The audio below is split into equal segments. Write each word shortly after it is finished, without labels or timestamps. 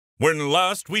When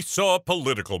last we saw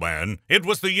Political Man, it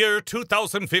was the year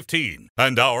 2015,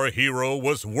 and our hero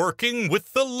was working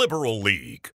with the Liberal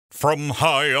League. From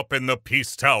high up in the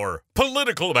Peace Tower,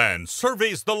 Political Man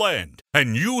surveys the land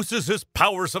and uses his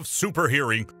powers of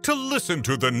superhearing to listen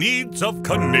to the needs of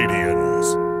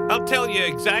Canadians. I'll tell you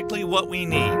exactly what we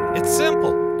need. It's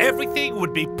simple. Everything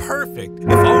would be perfect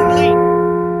if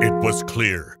only... It was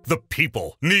clear the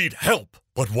people need help.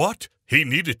 But what? He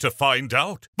needed to find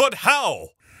out. But how?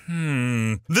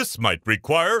 This might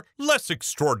require less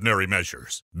extraordinary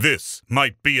measures. This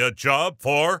might be a job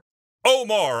for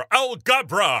Omar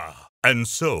Alghabra. And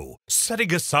so,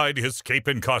 setting aside his cape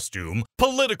and costume,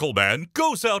 Political Man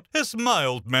goes out as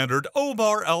mild-mannered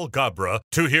Omar Alghabra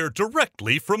to hear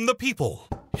directly from the people.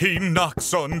 He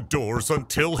knocks on doors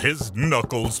until his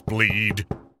knuckles bleed.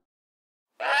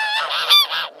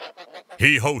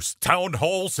 He hosts town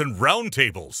halls and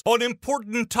roundtables on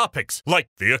important topics like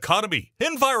the economy,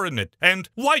 environment, and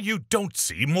why you don't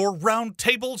see more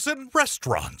roundtables in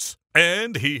restaurants.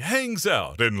 And he hangs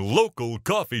out in local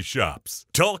coffee shops,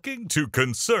 talking to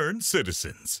concerned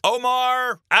citizens.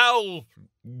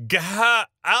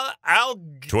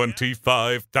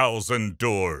 25,000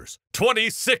 doors,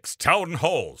 26 town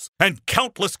halls, and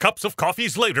countless cups of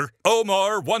coffees later,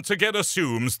 Omar once again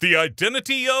assumes the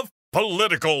identity of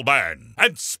Political Man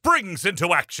and springs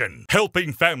into action,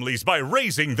 helping families by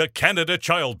raising the Canada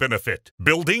Child Benefit,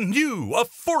 building new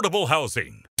affordable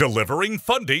housing, delivering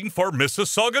funding for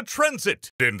Mississauga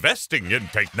Transit, investing in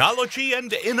technology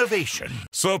and innovation,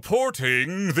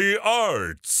 supporting the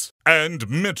arts, and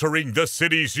mentoring the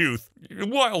city's youth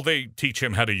while they teach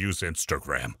him how to use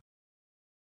Instagram.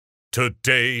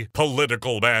 Today,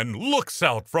 Political Man looks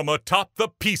out from atop the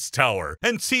Peace Tower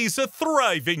and sees a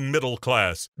thriving middle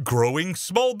class, growing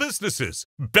small businesses,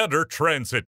 better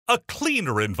transit, a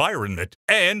cleaner environment,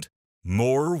 and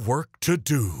more work to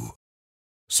do.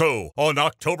 So, on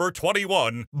October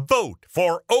 21, vote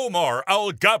for Omar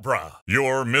Alghabra,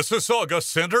 your Mississauga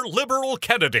Centre Liberal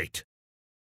candidate.